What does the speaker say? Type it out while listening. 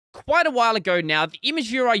quite a while ago now, the image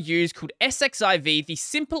viewer I used called SXIV, the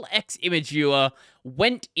Simple X image viewer,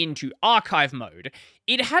 went into archive mode.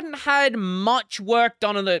 It hadn't had much work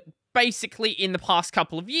done on it basically in the past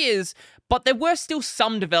couple of years, but there were still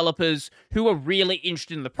some developers who were really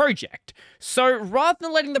interested in the project. So rather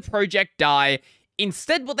than letting the project die,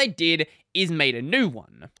 instead what they did is made a new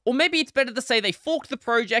one. Or maybe it's better to say they forked the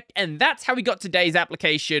project, and that's how we got today's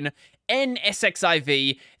application,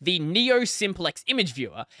 NSXIV, the Neo Simple X image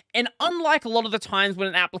viewer. And unlike a lot of the times when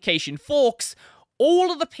an application forks, all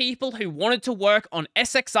of the people who wanted to work on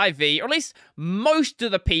SXIV, or at least most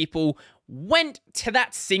of the people, went to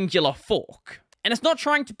that singular fork. And it's not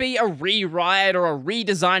trying to be a rewrite or a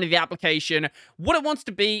redesign of the application. What it wants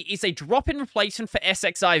to be is a drop-in replacement for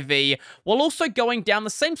SXIV, while also going down the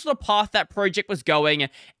same sort of path that project was going,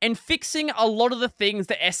 and fixing a lot of the things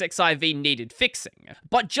that SXIV needed fixing.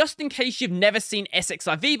 But just in case you've never seen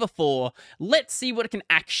SXIV before, let's see what it can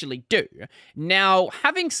actually do. Now,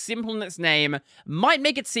 having simple in its name might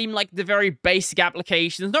make it seem like the very basic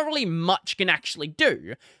application, there's not really much can actually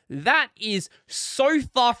do. That is so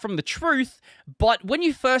far from the truth, but when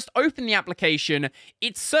you first open the application,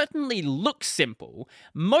 it certainly looks simple.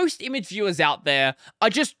 Most image viewers out there are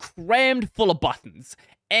just crammed full of buttons,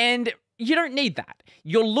 and you don't need that.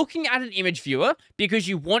 You're looking at an image viewer because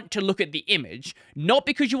you want to look at the image, not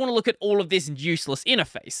because you want to look at all of this useless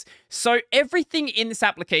interface. So everything in this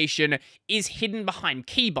application is hidden behind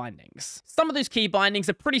key bindings. Some of those key bindings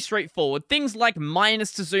are pretty straightforward. Things like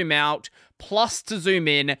minus to zoom out, plus to zoom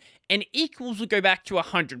in, and equals will go back to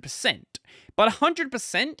 100%. But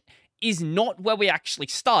 100% is not where we actually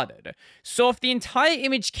started. So if the entire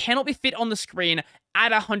image cannot be fit on the screen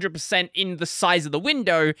at 100% in the size of the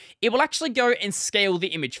window, it will actually go and scale the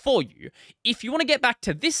image for you. If you want to get back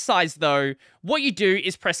to this size though, what you do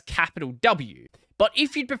is press capital W. But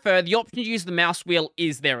if you'd prefer, the option to use the mouse wheel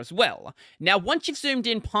is there as well. Now, once you've zoomed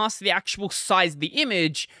in past the actual size of the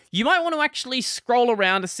image, you might want to actually scroll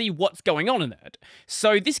around to see what's going on in it.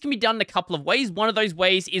 So this can be done in a couple of ways. One of those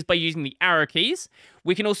ways is by using the arrow keys.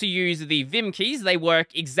 We can also use the Vim keys. They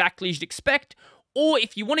work exactly as you'd expect. Or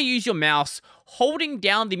if you want to use your mouse, holding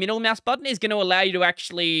down the middle mouse button is going to allow you to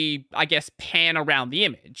actually, I guess, pan around the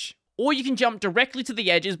image. Or you can jump directly to the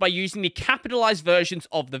edges by using the capitalized versions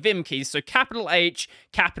of the Vim keys, so capital H,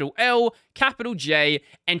 capital L, capital J,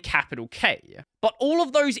 and capital K. But all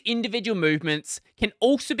of those individual movements can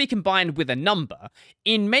also be combined with a number.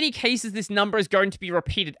 In many cases, this number is going to be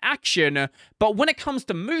repeated action, but when it comes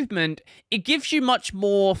to movement, it gives you much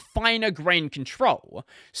more finer-grained control.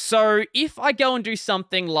 So if I go and do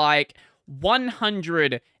something like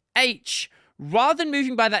 100H, rather than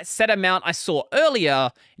moving by that set amount I saw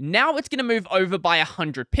earlier, now it's going to move over by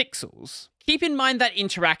 100 pixels. Keep in mind that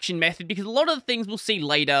interaction method because a lot of the things we'll see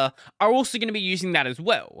later are also going to be using that as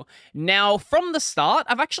well. Now, from the start,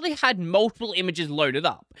 I've actually had multiple images loaded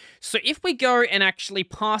up. So if we go and actually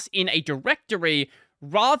pass in a directory,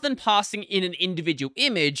 rather than passing in an individual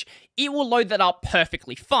image, it will load that up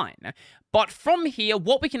perfectly fine. But from here,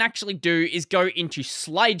 what we can actually do is go into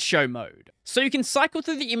slideshow mode. So you can cycle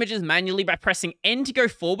through the images manually by pressing N to go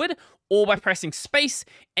forward, or by pressing space,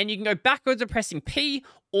 and you can go backwards by pressing P,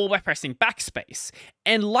 or by pressing backspace.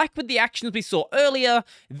 And like with the actions we saw earlier,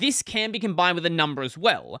 this can be combined with a number as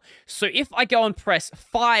well. So if I go and press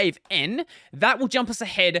 5N, that will jump us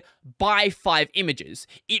ahead by 5 images.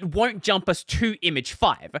 It won't jump us to image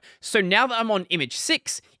 5. So now that I'm on image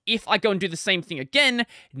 6, if I go and do the same thing again,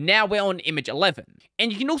 now we're on image 11.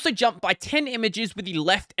 And you can also jump by 10 images with the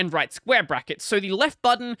left and right square brackets. So the left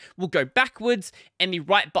button will go backwards and the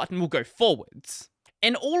right button will go forwards.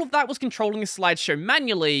 And all of that was controlling the slideshow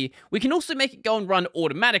manually. We can also make it go and run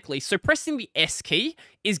automatically. So pressing the S key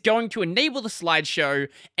is going to enable the slideshow,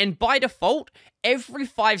 and by default, every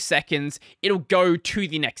 5 seconds, it'll go to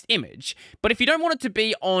the next image. But if you don't want it to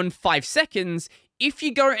be on 5 seconds, if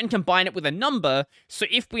you go and combine it with a number, so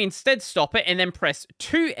if we instead stop it and then press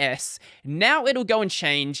 2S, now it'll go and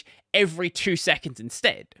change every 2 seconds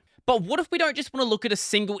instead. But what if we don't just want to look at a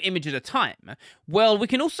single image at a time? Well, we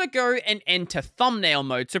can also go and enter thumbnail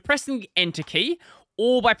mode. So pressing the enter key,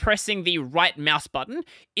 or by pressing the right mouse button,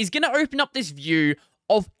 is going to open up this view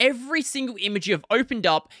of every single image you have opened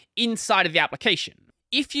up inside of the application.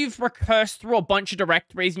 If you've recursed through a bunch of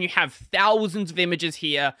directories and you have thousands of images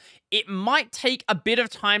here, it might take a bit of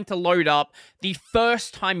time to load up the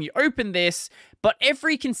first time you open this, but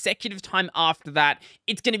every consecutive time after that,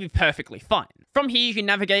 it's going to be perfectly fine. From here, you can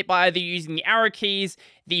navigate by either using the arrow keys,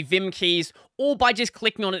 the Vim keys, or by just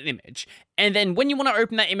clicking on an image. And then when you want to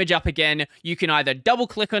open that image up again, you can either double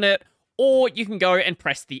click on it, or you can go and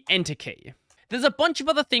press the enter key. There's a bunch of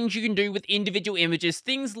other things you can do with individual images,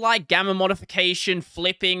 things like gamma modification,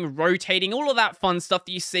 flipping, rotating, all of that fun stuff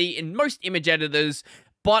that you see in most image editors.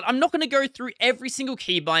 But I'm not going to go through every single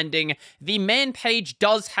key binding. The man page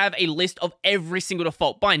does have a list of every single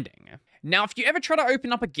default binding. Now, if you ever try to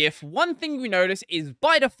open up a GIF, one thing you notice is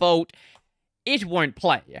by default, it won't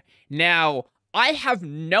play. Now, I have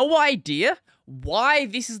no idea why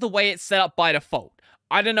this is the way it's set up by default.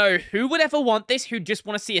 I don't know who would ever want this, who just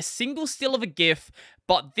want to see a single still of a GIF,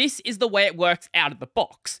 but this is the way it works out of the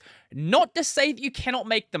box. Not to say that you cannot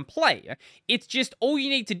make them play, it's just all you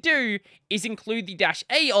need to do is include the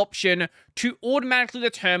 -A option to automatically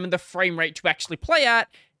determine the frame rate to actually play at,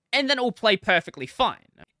 and then it will play perfectly fine.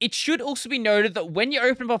 It should also be noted that when you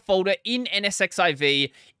open up a folder in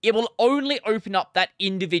NSXIV, it will only open up that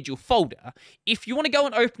individual folder. If you want to go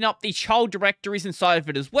and open up the child directories inside of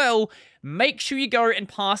it as well, make sure you go and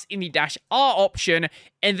pass in the -R option,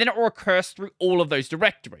 and then it will recurse through all of those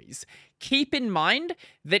directories. Keep in mind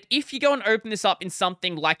that if you go and open this up in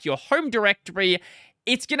something like your home directory,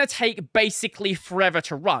 it's going to take basically forever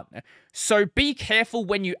to run. So be careful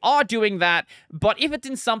when you are doing that, but if it's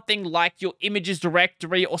in something like your images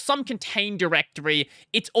directory or some contained directory,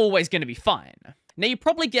 it's always going to be fine. Now, you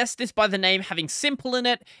probably guessed this by the name having simple in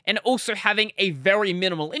it and also having a very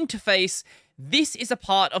minimal interface. This is a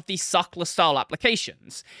part of the suckless style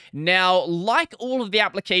applications. Now, like all of the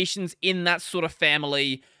applications in that sort of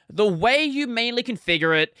family, the way you mainly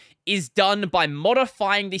configure it is done by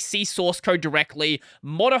modifying the C source code directly,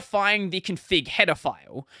 modifying the config header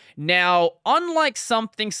file. Now, unlike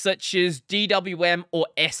something such as DWM or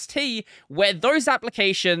ST, where those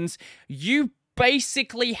applications, you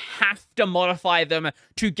basically have to modify them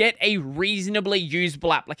to get a reasonably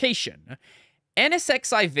usable application.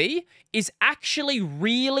 NSXIV is actually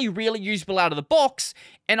really usable out of the box,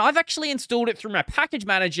 and I've actually installed it through my package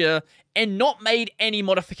manager and not made any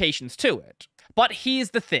modifications to it. But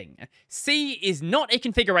here's the thing, C is not a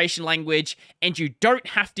configuration language, and you don't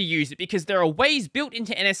have to use it because there are ways built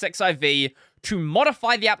into NSXIV to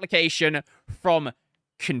modify the application from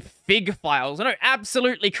config files. I know,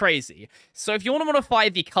 absolutely crazy. So if you want to modify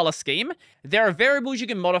the color scheme, there are variables you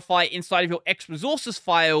can modify inside of your X resources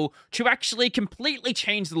file to actually completely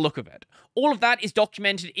change the look of it. All of that is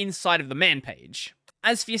documented inside of the man page.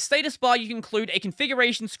 As for your status bar, you can include a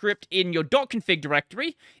configuration script in your .config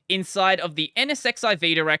directory, inside of the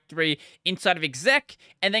NSXIV directory, inside of exec,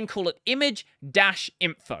 and then call it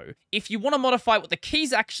image-info. If you want to modify what the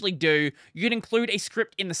keys actually do, you can include a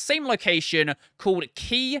script in the same location called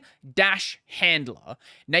key-handler.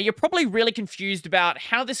 Now, you're probably really confused about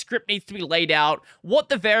how this script needs to be laid out, what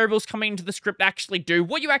the variables coming into the script actually do,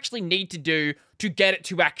 what you actually need to do to get it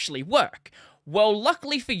to actually work. Well,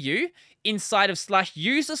 luckily for you, inside of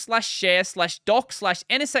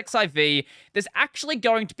 /user/share/doc/NSXIV, there's actually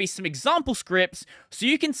going to be some example scripts so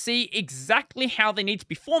you can see exactly how they need to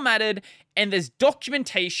be formatted, and there's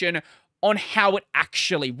documentation on how it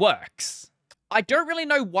actually works. I don't really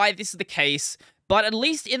know why this is the case, but at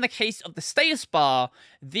least in the case of the status bar,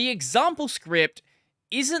 the example script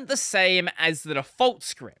isn't the same as the default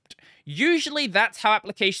script. Usually that's how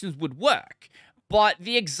applications would work. But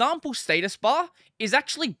the example status bar is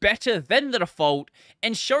actually better than the default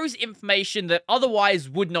and shows information that otherwise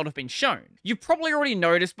would not have been shown. You've probably already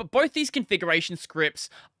noticed, but both these configuration scripts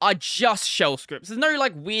are just shell scripts. There's no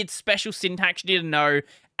like weird special syntax you need to know.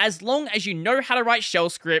 As long as you know how to write shell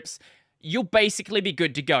scripts, you'll basically be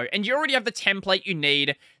good to go. And you already have the template you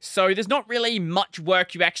need, so there's not really much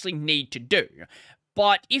work you actually need to do.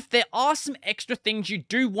 But if there are some extra things you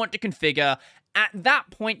do want to configure, at that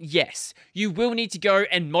point, yes, you will need to go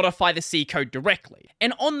and modify the C code directly.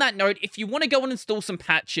 And on that note, if you want to go and install some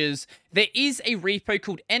patches, there is a repo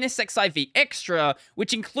called NSXIV Extra,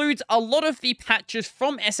 which includes a lot of the patches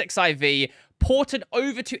from SXIV ported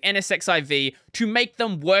over to NSXIV to make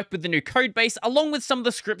them work with the new codebase, along with some of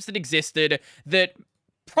the scripts that existed that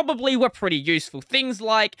probably were pretty useful. Things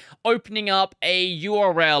like opening up a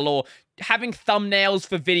URL or having thumbnails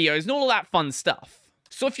for videos and all of that fun stuff.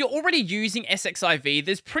 So if you're already using SXIV,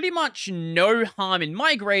 there's pretty much no harm in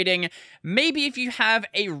migrating. Maybe if you have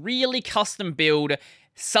a really custom build,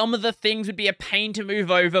 some of the things would be a pain to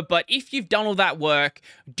move over, but if you've done all that work,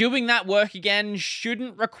 doing that work again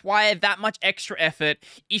shouldn't require that much extra effort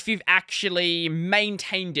if you've actually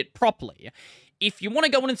maintained it properly. If you want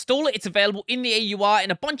to go and install it, it's available in the AUR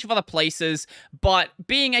and a bunch of other places, but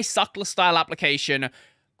being a suckless style application,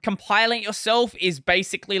 compiling it yourself is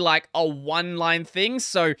basically like a one-line thing,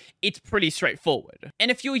 so it's pretty straightforward. And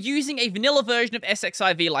if you're using a vanilla version of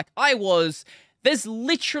SXIV like I was, there's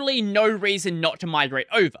literally no reason not to migrate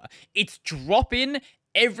over. It's drop in,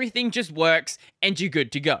 everything just works, and you're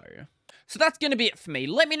good to go. So that's going to be it for me.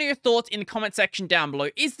 Let me know your thoughts in the comment section down below.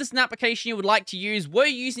 Is this an application you would like to use? Were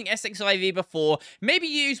you using SXIV before? Maybe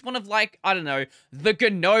you use one of, like, I don't know, the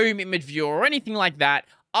GNOME image viewer or anything like that.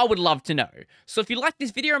 I would love to know. So if you like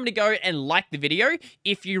this video, I'm going to go and like the video.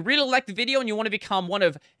 If you really like the video and you want to become one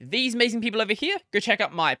of these amazing people over here, go check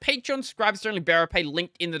out my Patreon, subscribe to Only Bearer Pay,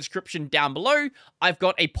 linked in the description down below. I've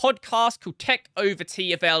got a podcast called Tech Over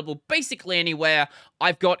Tea available basically anywhere.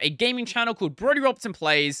 I've got a gaming channel called Brodie Robertson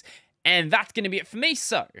Plays, and that's going to be it for me,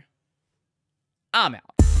 so I'm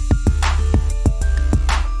out.